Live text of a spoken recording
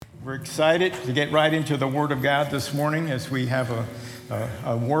We're excited to get right into the Word of God this morning as we have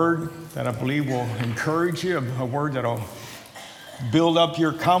a word that I believe will encourage you, a word that will build up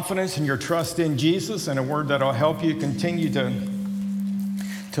your confidence and your trust in Jesus, and a word that will help you continue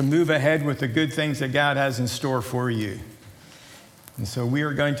to move ahead with the good things that God has in store for you. And so we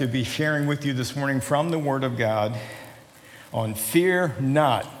are going to be sharing with you this morning from the Word of God on fear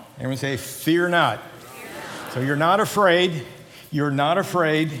not. Everyone say, fear not. So you're not afraid. You're not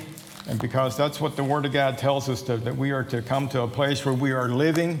afraid. And because that's what the Word of God tells us, that we are to come to a place where we are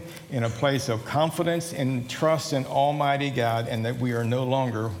living in a place of confidence and trust in Almighty God, and that we are no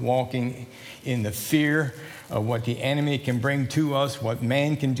longer walking in the fear of what the enemy can bring to us, what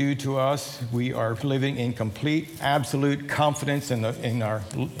man can do to us. We are living in complete, absolute confidence in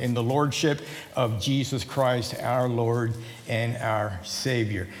the Lordship of Jesus Christ, our Lord and our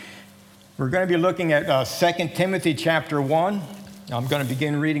Savior. We're going to be looking at 2 Timothy chapter 1. I'm going to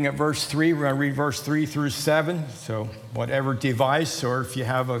begin reading at verse 3. We're going to read verse 3 through 7. So whatever device, or if you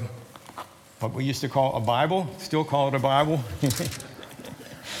have what we used to call a Bible, still call it a Bible.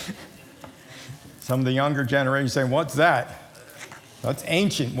 Some of the younger generation say, what's that? That's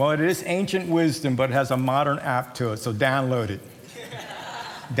ancient. Well, it is ancient wisdom, but it has a modern app to it. So download it.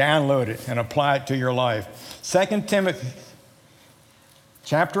 Download it and apply it to your life. 2 Timothy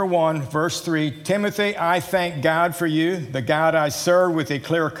chapter 1, verse 3, Timothy, I thank God for you, the God I serve with a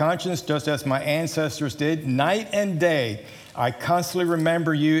clear conscience, just as my ancestors did. Night and day, I constantly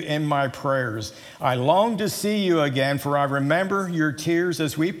remember you in my prayers. I long to see you again, for I remember your tears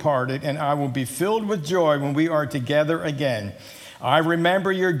as we parted, and I will be filled with joy when we are together again. I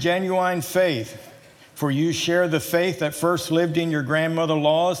remember your genuine faith, for you share the faith that first lived in your grandmother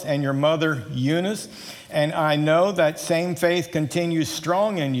Lois and your mother Eunice. And I know that same faith continues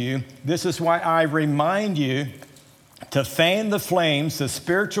strong in you. This is why I remind you to fan the flames, the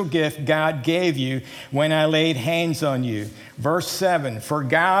spiritual gift God gave you when I laid hands on you. Verse 7, for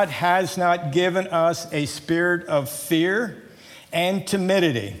God has not given us a spirit of fear and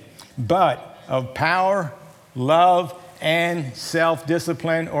timidity, but of power, love, and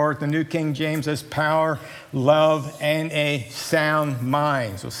self-discipline, or the New King James says power, love, and a sound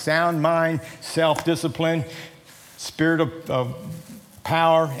mind. So sound mind, self-discipline, spirit of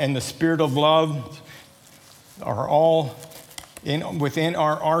power, and the spirit of love are all within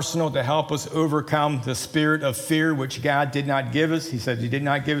our arsenal to help us overcome the spirit of fear, which God did not give us. He said he did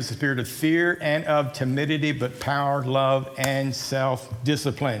not give us a spirit of fear and of timidity, but power, love, and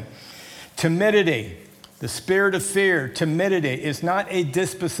self-discipline. Timidity. The spirit of fear, timidity, is not a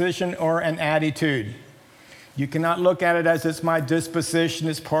disposition or an attitude. You cannot look at it as it's my disposition,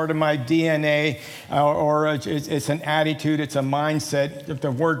 it's part of my DNA, or it's an attitude, it's a mindset.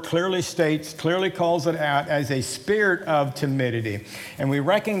 The word clearly calls it out as a spirit of timidity. And we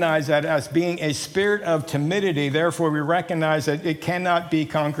recognize that as being a spirit of timidity, therefore we recognize that it cannot be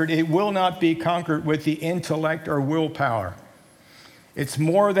conquered. It will not be conquered with the intellect or willpower. It's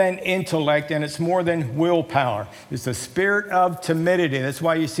more than intellect, and it's more than willpower. It's the spirit of timidity. That's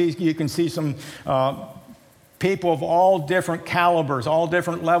why you can see some people of all different calibers, all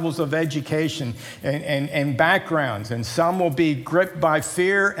different levels of education and backgrounds. And some will be gripped by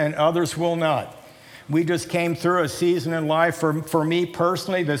fear, and others will not. We just came through a season in life. For me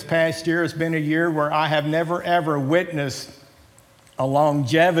personally, this past year has been a year where I have never, ever witnessed a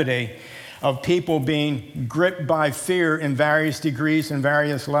longevity of people being gripped by fear in various degrees and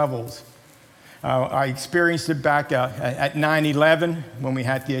various levels. I experienced it back at 9/11 when we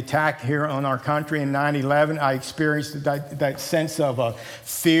had the attack here on our country in 9/11. I experienced that sense of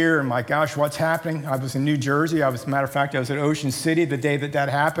fear and my gosh, what's happening? I was in New Jersey. As a matter of fact, I was at Ocean City the day that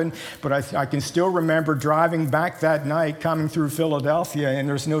happened. But I can still remember driving back that night, coming through Philadelphia, and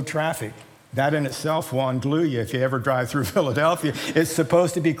there's no traffic. That in itself will unglue you if you ever drive through Philadelphia. It's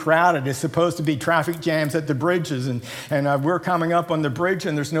supposed to be crowded. It's supposed to be traffic jams at the bridges. And we're coming up on the bridge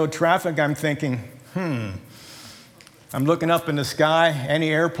and there's no traffic. I'm thinking, I'm looking up in the sky. Any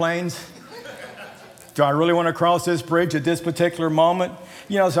airplanes? Do I really want to cross this bridge at this particular moment?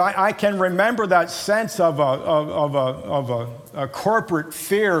 So I can remember that sense of a corporate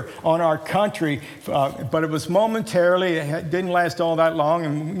fear on our country, but it was momentarily. It didn't last all that long,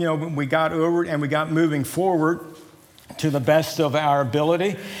 and we got over it and we got moving forward to the best of our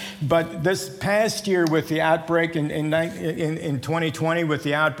ability. But this past year with the outbreak in 2020, with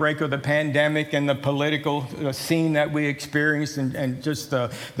the outbreak of the pandemic and the political scene that we experienced, and just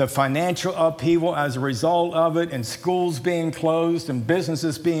the financial upheaval as a result of it, and schools being closed and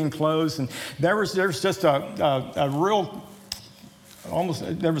businesses being closed, and there's just a real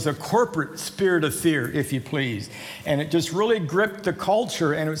there was a corporate spirit of fear, if you please. And it just really gripped the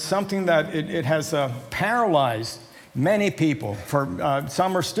culture, and it was something that it has paralyzed many people.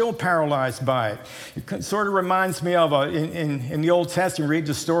 Some are still paralyzed by it. It sort of reminds me of, in the Old Testament, read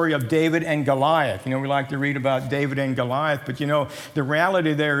the story of David and Goliath. We like to read about David and Goliath, but the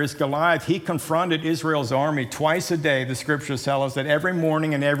reality there is Goliath, he confronted Israel's army twice a day. The scriptures tell us that every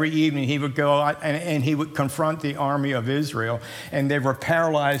morning and every evening he would go out and he would confront the army of Israel, and they were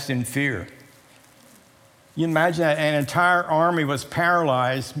paralyzed in fear. You imagine that an entire army was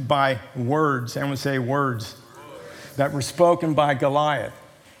paralyzed by words, and would say words that were spoken by Goliath.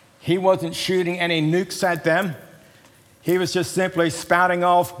 He wasn't shooting any nukes at them. He was just simply spouting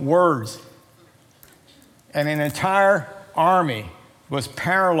off words. And an entire army was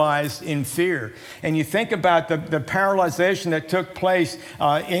paralyzed in fear. And you think about the paralyzation that took place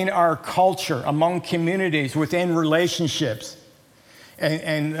in our culture, among communities, within relationships.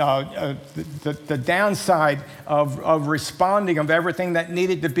 And the downside of responding, of everything that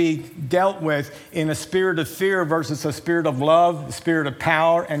needed to be dealt with in a spirit of fear versus a spirit of love, the spirit of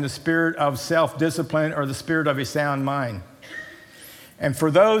power, and the spirit of self-discipline, or the spirit of a sound mind. And for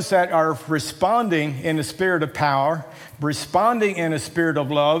those that are responding in the spirit of power, responding in a spirit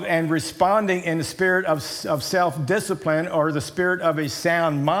of love, and responding in the spirit of self-discipline, or the spirit of a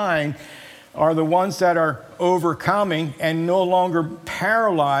sound mind, are the ones that are overcoming and no longer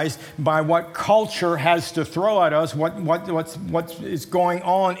paralyzed by what culture has to throw at us, what is going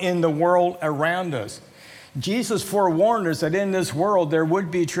on in the world around us. Jesus forewarned us that in this world there would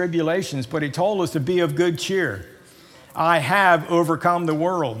be tribulations, but he told us to be of good cheer. I have overcome the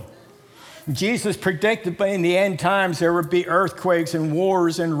world. Jesus predicted that in the end times there would be earthquakes and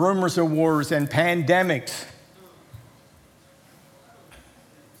wars and rumors of wars and pandemics.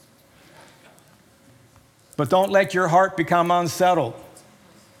 But don't let your heart become unsettled.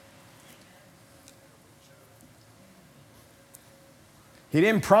 He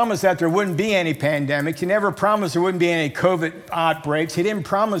didn't promise that there wouldn't be any pandemics. He never promised there wouldn't be any COVID outbreaks. He didn't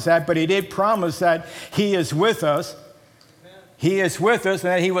promise that, but he did promise that he is with us. He is with us,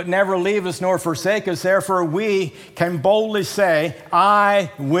 and that he would never leave us nor forsake us. Therefore, we can boldly say,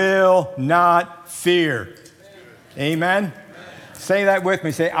 I will not fear. Amen? Amen. Say that with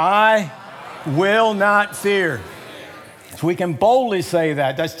me. Say, I will not fear. So we can boldly say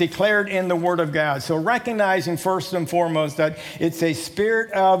that. That's declared in the Word of God. So recognizing first and foremost that it's a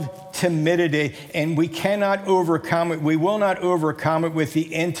spirit of timidity, and we cannot overcome it. We will not overcome it with the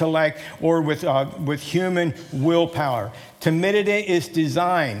intellect or with human willpower. Timidity is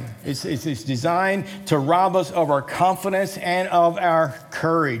designed. It's designed to rob us of our confidence and of our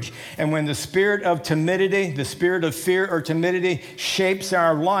courage. And when the spirit of timidity, the spirit of fear or timidity shapes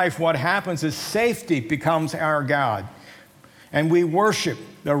our life, what happens is safety becomes our God. And we worship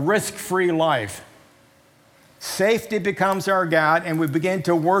the risk-free life. Safety becomes our God, and we begin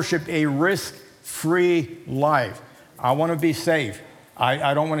to worship a risk-free life. I want to be safe.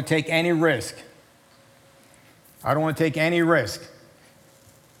 I don't want to take any risk. I don't want to take any risk.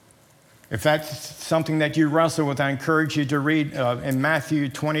 If that's something that you wrestle with, I encourage you to read in Matthew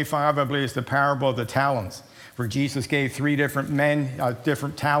 25, I believe it's the parable of the talents, where Jesus gave 3 different men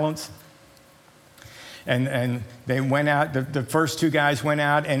different talents. And they went out, the first 2 guys went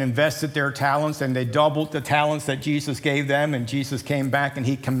out and invested their talents, and they doubled the talents that Jesus gave them. And Jesus came back and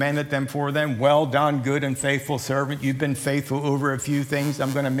he commended them for them. Well done, good and faithful servant. You've been faithful over a few things.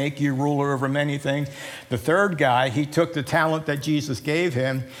 I'm going to make you ruler over many things. The third guy, he took the talent that Jesus gave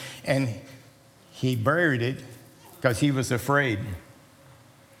him and he buried it because he was afraid.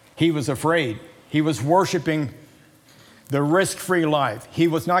 He was afraid. He was worshiping the risk-free life. He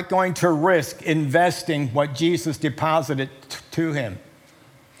was not going to risk investing what Jesus deposited to him.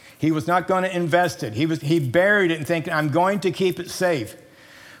 He was not going to invest it. He buried it and thinking, I'm going to keep it safe.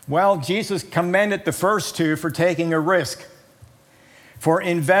 Well, Jesus commended the first 2 for taking a risk, for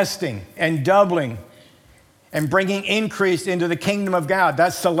investing and doubling and bringing increase into the kingdom of God.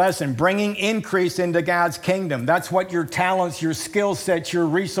 That's the lesson, bringing increase into God's kingdom. That's what your talents, your skill sets, your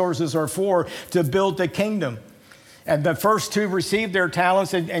resources are for, to build the kingdom. And the first 2 received their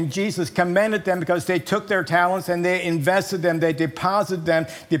talents, and Jesus commended them because they took their talents and they invested them, they deposited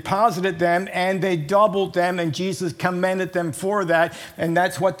them, and they doubled them, and Jesus commended them for that. And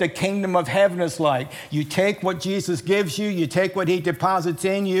that's what the kingdom of heaven is like. You take what Jesus gives you, you take what he deposits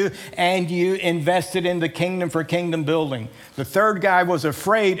in you, and you invest it in the kingdom for kingdom building. The third guy was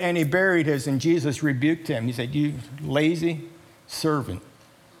afraid, and he buried his, and Jesus rebuked him. He said, you lazy servant.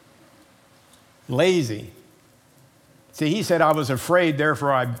 Lazy. See, he said, I was afraid,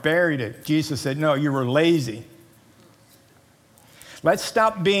 therefore I buried it. Jesus said, no, you were lazy. Let's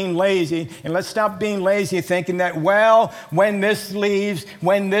stop being lazy, and let's stop being lazy thinking that, well, when this leaves,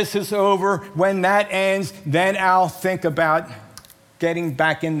 when this is over, when that ends, then I'll think about getting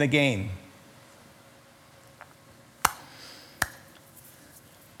back in the game.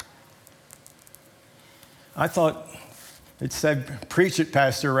 I thought it said, preach it,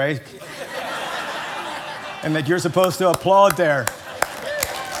 Pastor Ray, and that you're supposed to applaud there.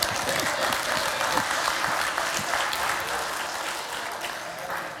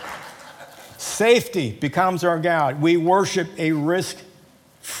 Safety becomes our God. We worship a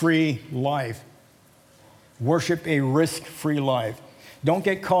risk-free life. Worship a risk-free life. Don't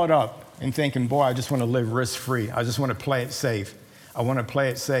get caught up in thinking, boy, I just want to live risk-free. I just want to play it safe. I want to play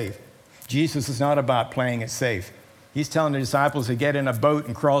it safe. Jesus is not about playing it safe. He's telling the disciples to get in a boat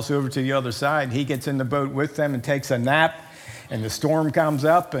and cross over to the other side. He gets in the boat with them and takes a nap, and the storm comes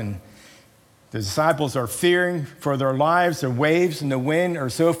up, and the disciples are fearing for their lives. The waves and the wind are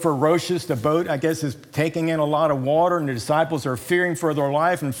so ferocious. The boat, I guess, is taking in a lot of water, and the disciples are fearing for their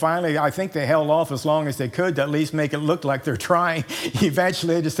life. And finally, I think they held off as long as they could to at least make it look like they're trying.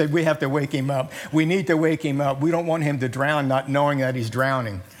 Eventually, they just said, we have to wake him up. We need to wake him up. We don't want him to drown, not knowing that he's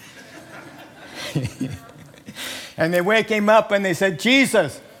drowning. And they wake him up, and they said,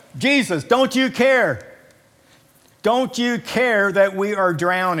 Jesus, don't you care? Don't you care that we are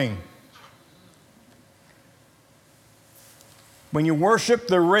drowning? When you worship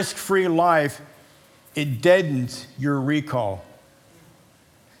the risk-free life, it deadens your recall.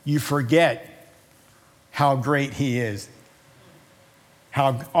 You forget how great he is,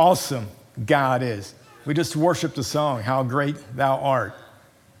 how awesome God is. We just worship the song, How Great Thou Art.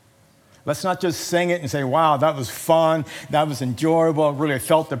 Let's not just sing it and say, wow, that was fun, that was enjoyable, I really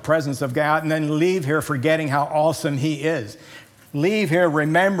felt the presence of God, and then leave here forgetting how awesome he is. Leave here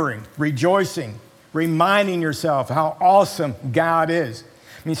remembering, rejoicing, reminding yourself how awesome God is.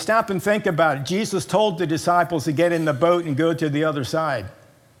 I mean, stop and think about it. Jesus told the disciples to get in the boat and go to the other side.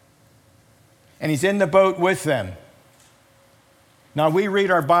 And he's in the boat with them. Now, we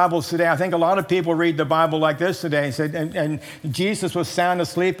read our Bibles today. I think a lot of people read the Bible like this today. And Jesus was sound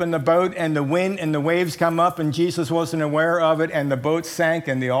asleep in the boat, and the wind and the waves come up, and Jesus wasn't aware of it, and the boat sank,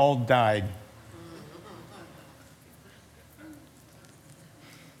 and they all died.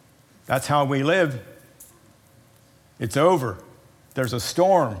 That's how we live. It's over. There's a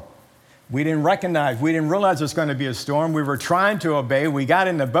storm. We didn't realize there's going to be a storm. We were trying to obey. We got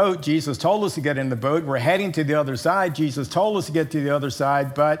in the boat. Jesus told us to get in the boat. We're heading to the other side. Jesus told us to get to the other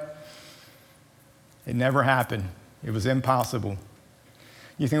side, but it never happened. It was impossible.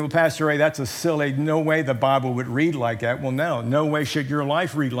 You think, well, Pastor Ray, that's a silly, no way the Bible would read like that. Well, no way should your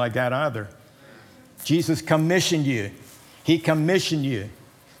life read like that either. Jesus commissioned you. He commissioned you.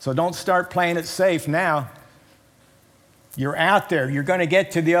 So don't start playing it safe now. You're out there. You're going to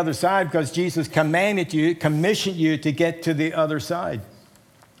get to the other side because Jesus commanded you, commissioned you to get to the other side.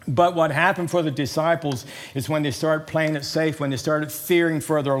 But what happened for the disciples is when they started playing it safe, when they started fearing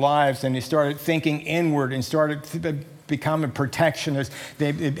for their lives, and they started thinking inward and started becoming protectionists,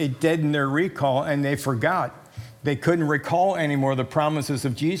 it deadened their recall, and they forgot. They couldn't recall anymore the promises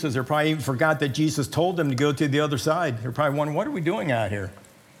of Jesus. They probably even forgot that Jesus told them to go to the other side. They're probably wondering, what are we doing out here?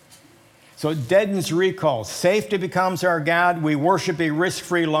 So it deadens recall. Safety becomes our God. We worship a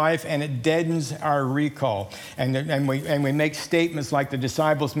risk-free life, and it deadens our recall. And we make statements like the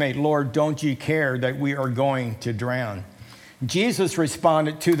disciples made, Lord, don't you care that we are going to drown? Jesus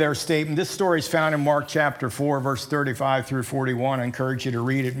responded to their statement. This story is found in Mark chapter 4, verse 35 through 41. I encourage you to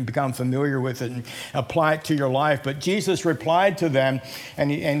read it and become familiar with it and apply it to your life. But Jesus replied to them,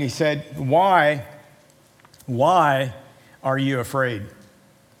 and he said, why are you afraid?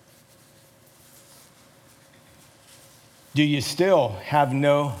 Do you still have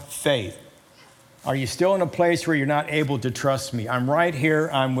no faith? Are you still in a place where you're not able to trust me? I'm right here.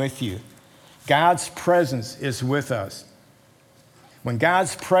 I'm with you. God's presence is with us. When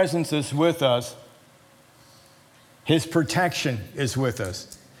God's presence is with us, his protection is with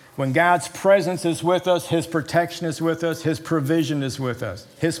us. When God's presence is with us, his protection is with us, his provision is with us,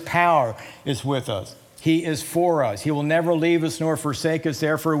 his power is with us. He is for us. He will never leave us nor forsake us.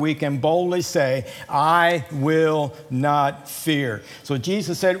 Therefore, we can boldly say, I will not fear. So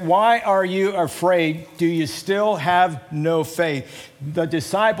Jesus said, why are you afraid? Do you still have no faith? The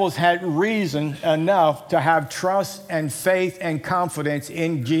disciples had reason enough to have trust and faith and confidence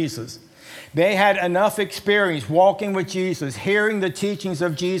in Jesus. They had enough experience walking with Jesus, hearing the teachings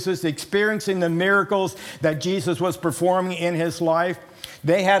of Jesus, experiencing the miracles that Jesus was performing in his life,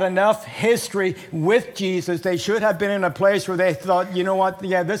 They had enough history with Jesus. They should have been in a place where they thought, you know what,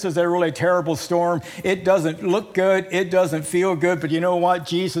 yeah, this is a really terrible storm. It doesn't look good. It doesn't feel good. But you know what?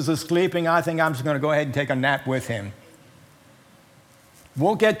 Jesus is sleeping. I think I'm just going to go ahead and take a nap with him.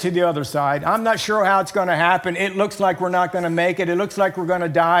 We'll get to the other side. I'm not sure how it's going to happen. It looks like we're not going to make it. It looks like we're going to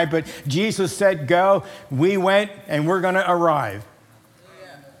die. But Jesus said, go. We went, and we're going to arrive.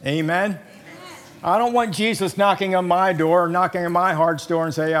 Yeah. Amen? I don't want Jesus knocking on my door, knocking on my heart's door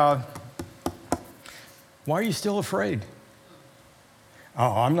and say, why are you still afraid?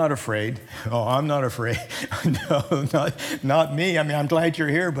 Oh, I'm not afraid. Oh, I'm not afraid. No, not me. I mean, I'm glad you're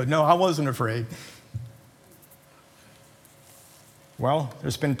here, but no, I wasn't afraid. Well,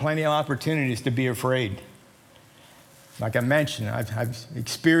 there's been plenty of opportunities to be afraid. Like I mentioned, I've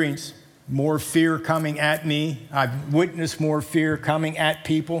experienced more fear coming at me. I've witnessed more fear coming at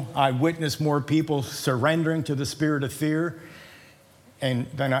people. I've witnessed more people surrendering to the spirit of fear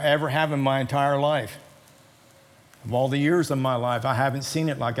than I ever have in my entire life. Of all the years of my life, I haven't seen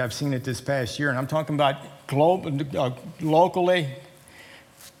it like I've seen it this past year. And I'm talking about locally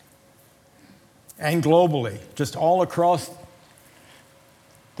and globally, just all across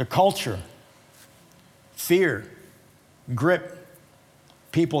the culture. Fear gripped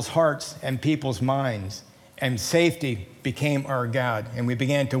people's hearts and people's minds, and safety became our God, and we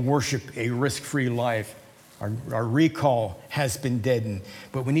began to worship a risk-free life. Our recall has been deadened,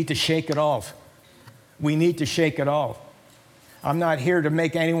 but we need to shake it off. We need to shake it off. I'm not here to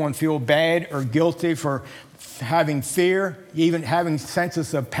make anyone feel bad or guilty for having fear, even having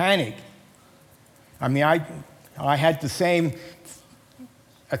senses of panic. I mean, I had the same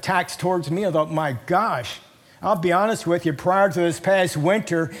attacks towards me. I thought, my gosh, I'll be honest with you, prior to this past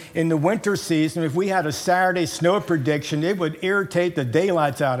winter, in the winter season, if we had a Saturday snow prediction, it would irritate the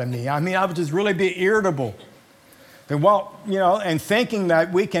daylights out of me. I mean, I would just really be irritable. And well, you know, and thinking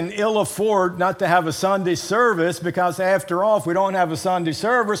that we can ill afford not to have a Sunday service because after all, if we don't have a Sunday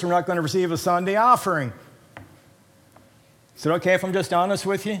service, we're not going to receive a Sunday offering. Is it okay if I'm just honest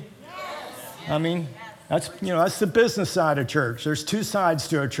with you? Yes. I mean, that's the business side of church. There's two sides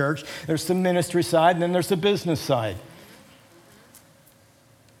to a church. There's the ministry side, and then there's the business side.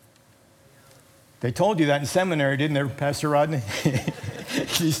 They told you that in seminary, didn't they, Pastor Rodney?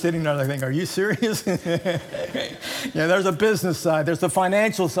 He's sitting there like, are you serious? Yeah, there's a business side. There's the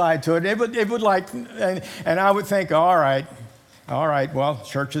financial side to it. It would like, and I would think, all right, well,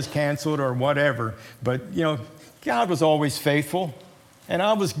 church is canceled or whatever. But, you know, God was always faithful. And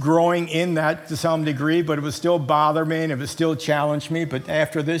I was growing in that to some degree, but it would still bother me and it would still challenge me. But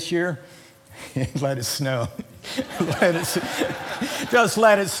after this year, let it snow. Just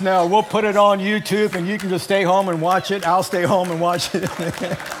let it snow. We'll put it on YouTube and you can just stay home and watch it. I'll stay home and watch it.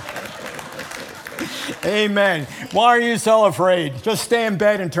 Amen. Why are you so afraid? Just stay in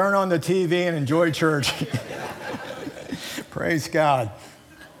bed and turn on the TV and enjoy church. Praise God.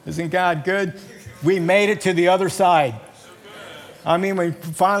 Isn't God good? We made it to the other side. I mean,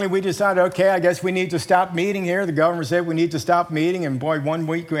 we decided, okay, I guess we need to stop meeting here. The governor said we need to stop meeting. And boy, one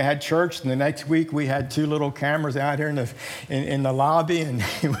week we had church, and the next week we had 2 little cameras out here in the lobby. And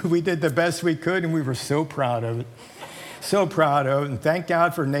we did the best we could, and we were so proud of it. So proud of it. And thank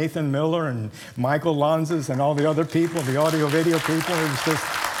God for Nathan Miller and Michael Lanzas and all the other people, the audio video people. It was just,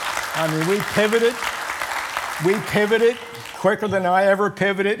 I mean, we pivoted quicker than I ever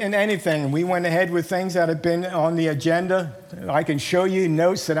pivoted in anything. We went ahead with things that had been on the agenda. I can show you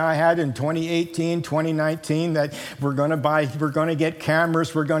notes that I had in 2018, 2019 that we're going to get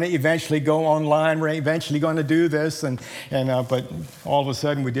cameras, we're going to eventually go online, we're eventually going to do this, but all of a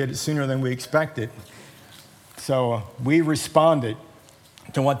sudden we did it sooner than we expected. So we responded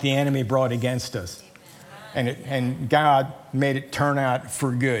to what the enemy brought against us. And God made it turn out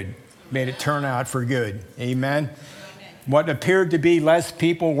for good. Made it turn out for good. Amen. What appeared to be less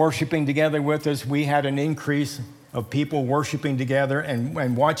people worshiping together with us, we had an increase of people worshiping together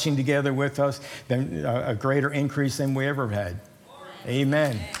and watching together with us, than a greater increase than we ever had.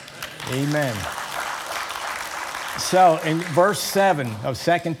 Amen. Amen. So in verse 7 of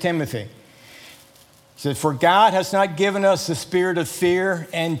 2 Timothy, it says, "For God has not given us the spirit of fear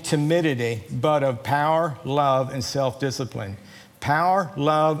and timidity, but of power, love, and self-discipline." Power,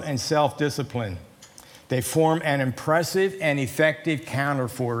 love, and self-discipline. They form an impressive and effective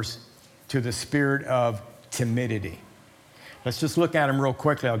counterforce to the spirit of timidity. Let's just look at them real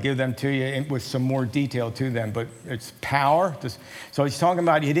quickly. I'll give them to you with some more detail to them. But it's power. So he's talking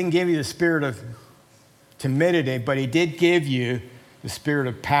about he didn't give you the spirit of timidity, but he did give you the spirit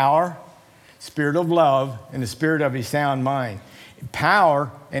of power, spirit of love, and the spirit of a sound mind.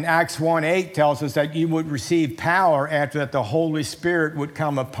 Power in Acts 1:8 tells us that you would receive power after that the Holy Spirit would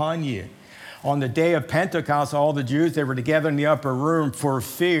come upon you. On the day of Pentecost, all the Jews, they were together in the upper room for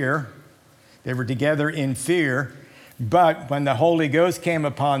fear. They were together in fear. But when the Holy Ghost came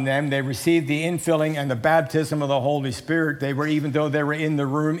upon them, they received the infilling and the baptism of the Holy Spirit. They were, even though they were in the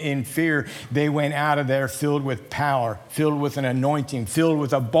room in fear, they went out of there filled with power, filled with an anointing, filled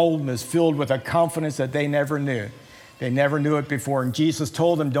with a boldness, filled with a confidence that they never knew. They never knew it before. And Jesus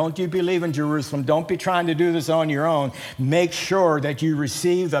told them, don't you believe in Jerusalem. Don't be trying to do this on your own. Make sure that you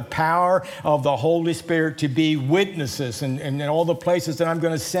receive the power of the Holy Spirit to be witnesses. And in all the places that I'm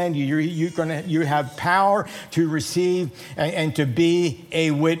going to send you, you have power to receive and to be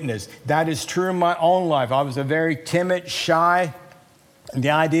a witness. That is true in my own life. I was a very timid, shy.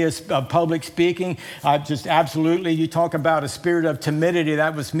 The idea of public speaking, you talk about a spirit of timidity.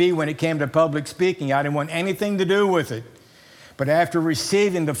 That was me when it came to public speaking. I didn't want anything to do with it. But after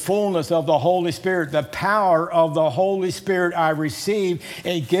receiving the fullness of the Holy Spirit, the power of the Holy Spirit, I received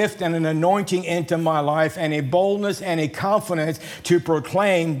a gift and an anointing into my life and a boldness and a confidence to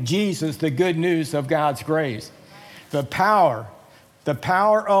proclaim Jesus, the good news of God's grace. The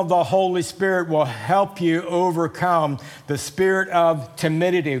power of the Holy Spirit will help you overcome the spirit of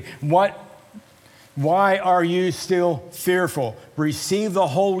timidity. Why are you still fearful? Receive the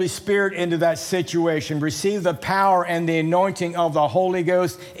Holy Spirit into that situation. Receive the power and the anointing of the Holy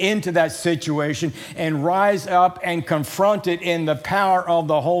Ghost into that situation and rise up and confront it in the power of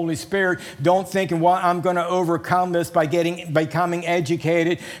the Holy Spirit. Don't think, well, I'm going to overcome this by becoming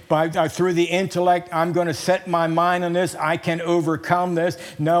educated, through the intellect. I'm going to set my mind on this. I can overcome this.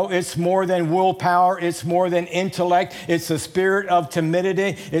 No, it's more than willpower. It's more than intellect. It's the spirit of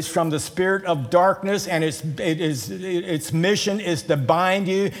timidity. It's from the spirit of darkness, and its mission is to bind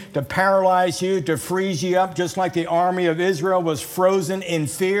you, to paralyze you, to freeze you up, just like the army of Israel was frozen in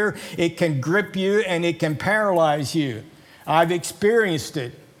fear. It can grip you and it can paralyze you. I've experienced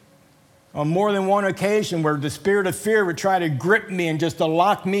it on more than one occasion where the spirit of fear would try to grip me and just to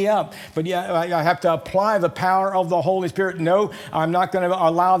lock me up. But yeah, I have to apply the power of the Holy Spirit. No, I'm not going to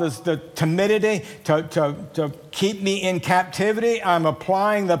allow the timidity to keep me in captivity. I'm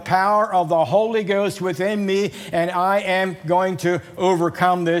applying the power of the Holy Ghost within me, and I am going to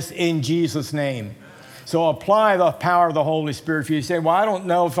overcome this in Jesus' name. So apply the power of the Holy Spirit. If you say, well, I don't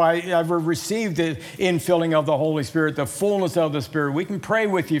know if I ever received the infilling of the Holy Spirit, the fullness of the Spirit, we can pray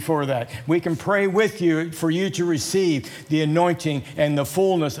with you for that. We can pray with you for you to receive the anointing and the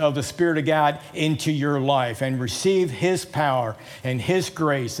fullness of the Spirit of God into your life and receive His power and His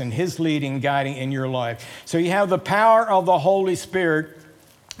grace and His leading and guiding in your life. So you have the power of the Holy Spirit.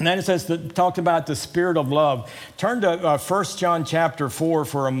 And then it says, talked about the spirit of love. Turn to 1 John chapter 4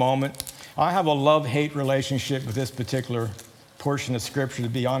 for a moment. I have a love-hate relationship with this particular portion of Scripture, to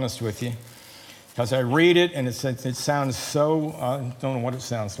be honest with you, because I read it and it sounds so, I don't know what it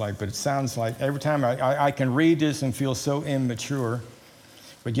sounds like, but it sounds like every time I can read this and feel so immature,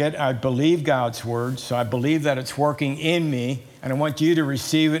 but yet I believe God's word, so I believe that it's working in me, and I want you to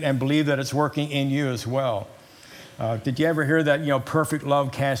receive it and believe that it's working in you as well. Did you ever hear that, perfect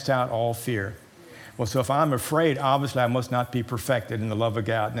love casts out all fear? Well, so if I'm afraid, obviously I must not be perfected in the love of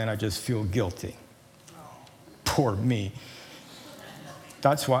God, and then I just feel guilty. Poor me.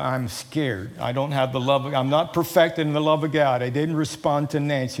 That's why I'm scared. I don't have the love of God. I'm not perfected in the love of God. I didn't respond to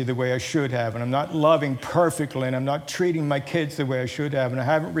Nancy the way I should have, and I'm not loving perfectly, and I'm not treating my kids the way I should have, and I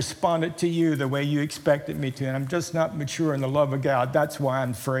haven't responded to you the way you expected me to, and I'm just not mature in the love of God. That's why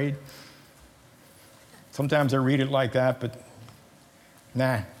I'm afraid. Sometimes I read it like that, but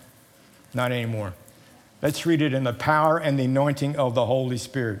nah, not anymore. Let's read it in the power and the anointing of the Holy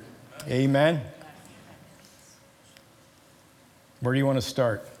Spirit. Amen. Where do you want to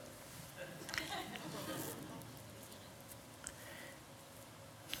start?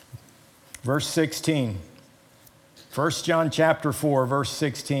 Verse 16. 1 John chapter 4, verse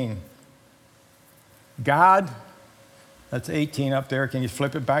 16. God, that's 18 up there. Can you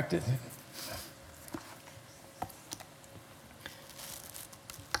flip it back to...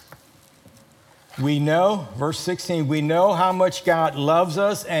 We know, verse 16, we know how much God loves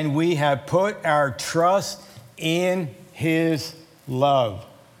us, and we have put our trust in His love.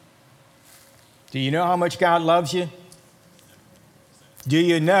 Do you know how much God loves you? Do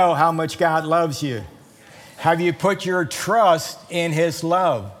you know how much God loves you? Have you put your trust in His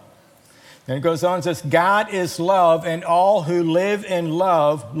love? And it goes on and says, God is love, and all who live in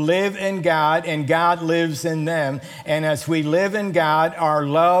love live in God, and God lives in them. And as we live in God, our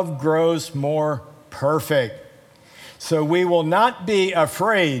love grows more perfect. So we will not be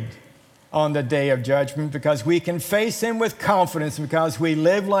afraid on the day of judgment because we can face him with confidence because we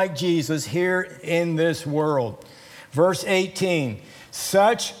live like Jesus here in this world. Verse 18,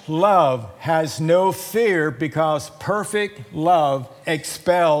 such love has no fear because perfect love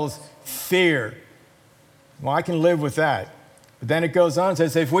expels fear. Well, I can live with that. But then it goes on and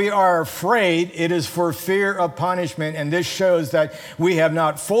says, if we are afraid, it is for fear of punishment. And this shows that we have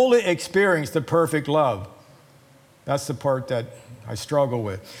not fully experienced the perfect love. That's the part that I struggle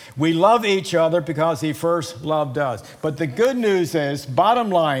with. We love each other because he first loved us. But the good news is, bottom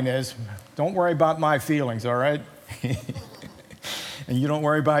line is, don't worry about my feelings, all right? And you don't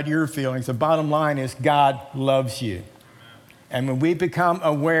worry about your feelings. The bottom line is God loves you. And when we become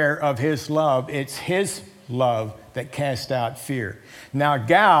aware of his love, it's his love that casts out fear. Now,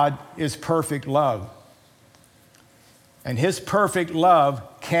 God is perfect love. And his perfect love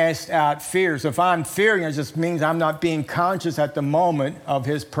casts out fear. So if I'm fearing, it just means I'm not being conscious at the moment of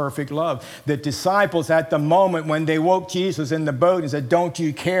his perfect love. The disciples at the moment when they woke Jesus in the boat and said, don't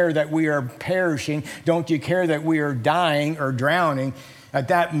you care that we are perishing? Don't you care that we are dying or drowning? At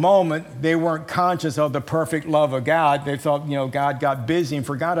that moment, they weren't conscious of the perfect love of God. They thought, God got busy and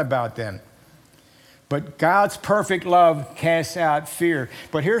forgot about them. But God's perfect love casts out fear.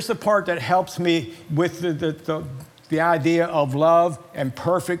 But here's the part that helps me with the idea of love and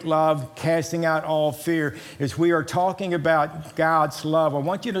perfect love, casting out all fear, is we are talking about God's love. I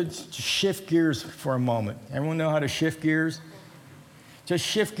want you to shift gears for a moment. Everyone know how to shift gears? Just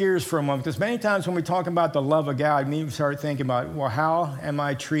shift gears for a moment. Because many times when we talk about the love of God, we start thinking about, well, how am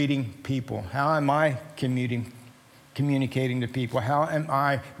I treating people? How am I communicating to people? How am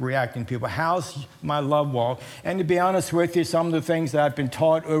I reacting to people? How's my love walk? And to be honest with you, some of the things that I've been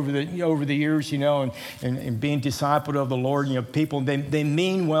taught over the years, and being discipled of the Lord, people, they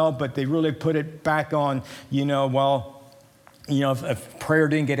mean well, but they really put it back on, if prayer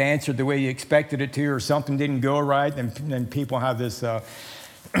didn't get answered the way you expected it to, or something didn't go right, then people have this,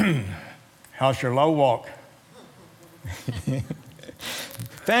 how's your love walk?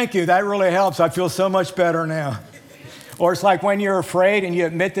 Thank you, that really helps. I feel so much better now. Or it's like when you're afraid and you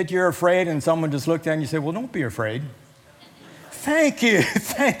admit that you're afraid and someone just looked at you and you say, well, don't be afraid. Thank you.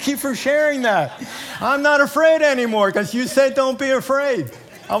 Thank you for sharing that. I'm not afraid anymore because you said don't be afraid.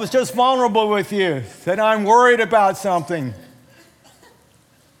 I was just vulnerable with you, that I'm worried about something.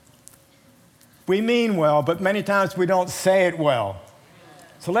 We mean well, but many times we don't say it well.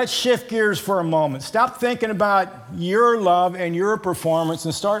 So let's shift gears for a moment. Stop thinking about your love and your performance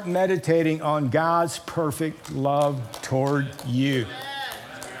and start meditating on God's perfect love toward you.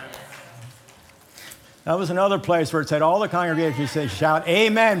 That was another place where it said all the congregation said, shout,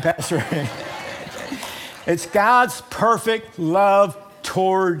 amen, Pastor. It's God's perfect love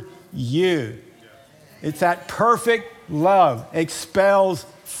toward you. It's that perfect love expels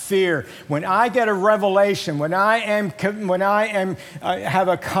fear. When I get a revelation, when I have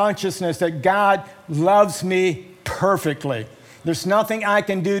a consciousness that God loves me perfectly, there's nothing I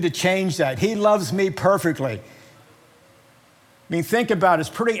can do to change that. He loves me perfectly. I mean, think about it. It's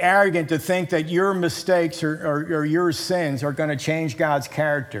pretty arrogant to think that your mistakes or your sins are going to change God's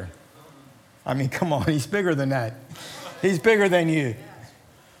character. I mean, come on, he's bigger than that. He's bigger than you.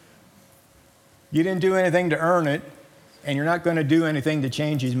 You didn't do anything to earn it, and you're not going to do anything to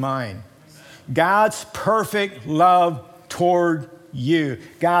change his mind. God's perfect love toward you,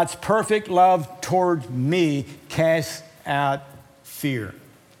 God's perfect love toward me casts out fear.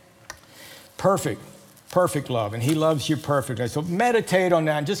 Perfect love, and he loves you perfectly. So meditate on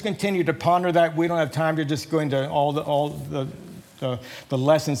that and just continue to ponder that. We don't have time to just go into all the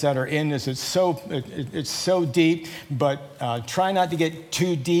lessons that are in this. It's so deep, but try not to get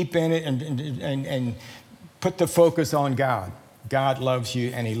too deep in it and put the focus on God. God loves you,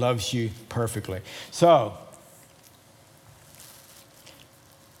 and he loves you perfectly. So,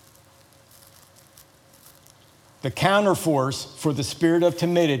 the counterforce for the spirit of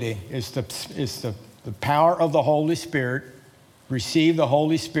timidity is the power of the Holy Spirit. Receive the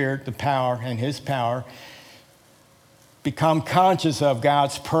Holy Spirit, the power and his power. Become conscious of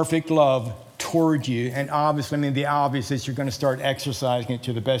God's perfect love toward you. And obviously, the obvious is you're going to start exercising it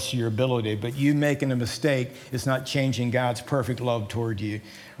to the best of your ability. But you making a mistake is not changing God's perfect love toward you.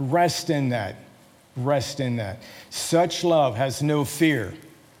 Rest in that. Rest in that. Such love has no fear,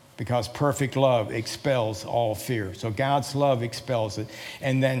 because perfect love expels all fear. So God's love expels it.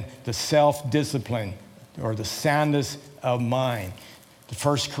 And then the self-discipline, or the soundness of mind.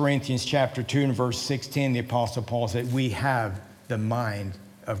 1 Corinthians chapter 2 and verse 16, the Apostle Paul said, we have the mind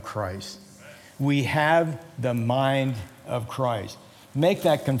of Christ. We have the mind of Christ. Make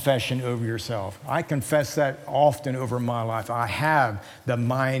that confession over yourself. I confess that often over my life. I have the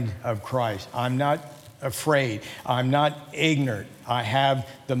mind of Christ. I'm not afraid. I'm not ignorant. I have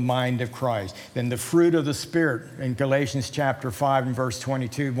the mind of Christ. Then the fruit of the Spirit in Galatians chapter 5 and verse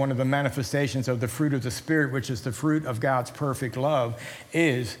 22, one of the manifestations of the fruit of the Spirit, which is the fruit of God's perfect love,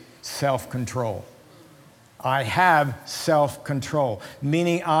 is self-control. I have self-control,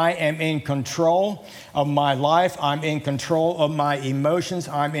 meaning I am in control of my life. I'm in control of my emotions.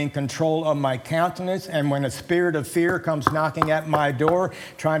 I'm in control of my countenance. And when a spirit of fear comes knocking at my door,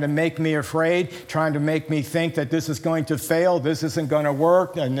 trying to make me afraid, trying to make me think that this is going to fail, this isn't going to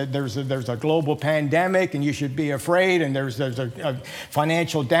work, and there's a global pandemic, and you should be afraid, and there's a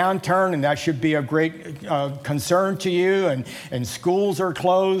financial downturn, and that should be a great concern to you, and schools are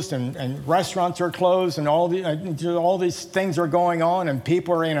closed, and restaurants are closed, and all these things are going on, and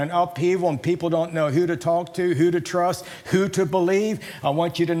people are in an upheaval, and people don't know who to talk to, who to trust, who to believe. I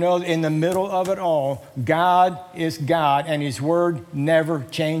want you to know that in the middle of it all, God is God, and His word never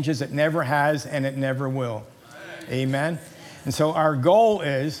changes. It never has, and it never will. Amen. And so our goal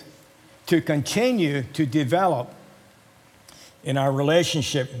is to continue to develop in our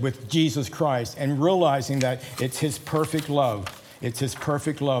relationship with Jesus Christ and realizing that it's His perfect love. It's His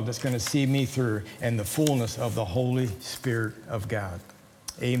perfect love that's going to see me through and the fullness of the Holy Spirit of God.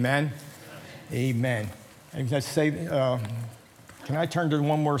 Amen. Amen. And let's say, can I turn to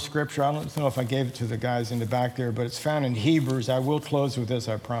one more scripture? I don't know if I gave it to the guys in the back there, but it's found in Hebrews. I will close with this,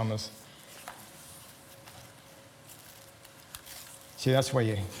 I promise. See, that's why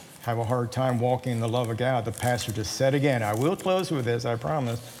you have a hard time walking in the love of God. The pastor just said again, I will close with this, I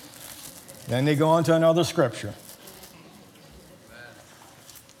promise. Then they go on to another scripture.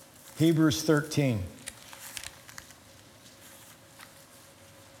 Hebrews 13.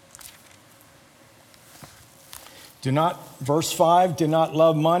 Verse 5, do not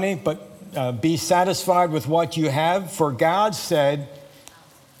love money, but be satisfied with what you have. For God said,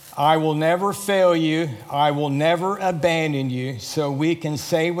 I will never fail you. I will never abandon you. So we can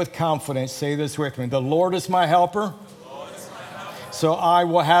say with confidence, say this with me, the Lord is my helper. So I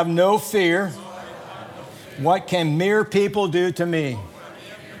will have no fear. What can mere people do to me?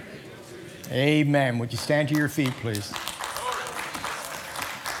 Amen. Would you stand to your feet, please?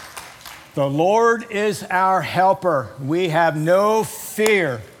 The Lord is our helper. We have no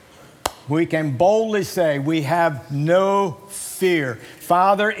fear. We can boldly say we have no fear.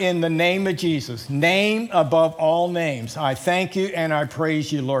 Father, in the name of Jesus, name above all names, I thank you and I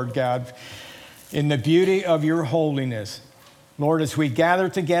praise you, Lord God, in the beauty of your holiness. Lord, as we gather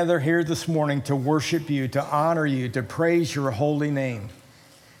together here this morning to worship you, to honor you, to praise your holy name,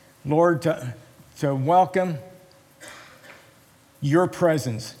 Lord, to welcome your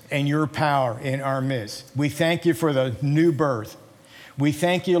presence and your power in our midst. We thank you for the new birth. We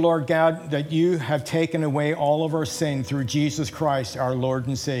thank you, Lord God, that you have taken away all of our sin through Jesus Christ, our Lord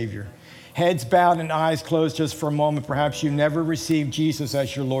and Savior. Heads bowed and eyes closed just for a moment. Perhaps you never received Jesus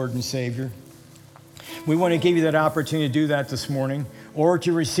as your Lord and Savior. We want to give you that opportunity to do that this morning, or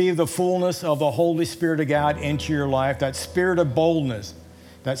to receive the fullness of the Holy Spirit of God into your life, that spirit of boldness,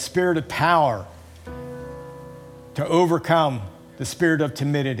 that spirit of power to overcome the spirit of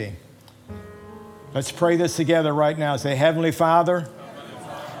timidity. Let's pray this together right now. Say, Heavenly Father,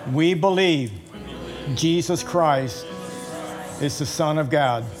 we believe Jesus Christ is the Son of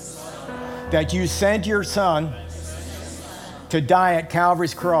God, that you sent your Son to die at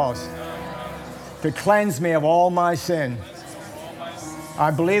Calvary's cross to cleanse me of all my sin.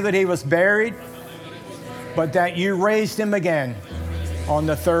 I believe that he was buried, but that you raised him again on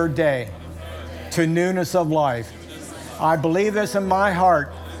the third day to newness of life. I believe this in my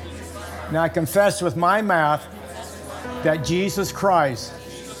heart, and I confess with my mouth that Jesus Christ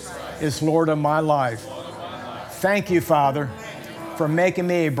is Lord of my life. Thank you, Father, for making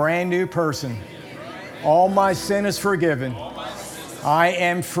me a brand new person. All my sin is forgiven. I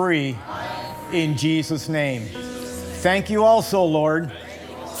am free in Jesus' name. Thank you also, Lord.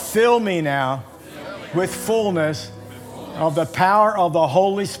 Fill me now with fullness of the power of the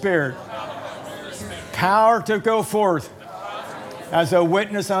Holy Spirit. Power to go forth as a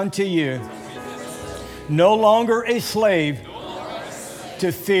witness unto you. No longer a slave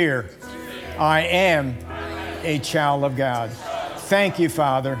to fear. I am a child of God. Thank you,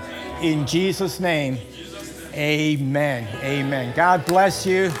 Father. In Jesus' name, amen. Amen. God bless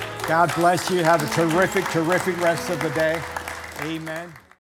you. God bless you. Have a terrific, terrific rest of the day. Amen.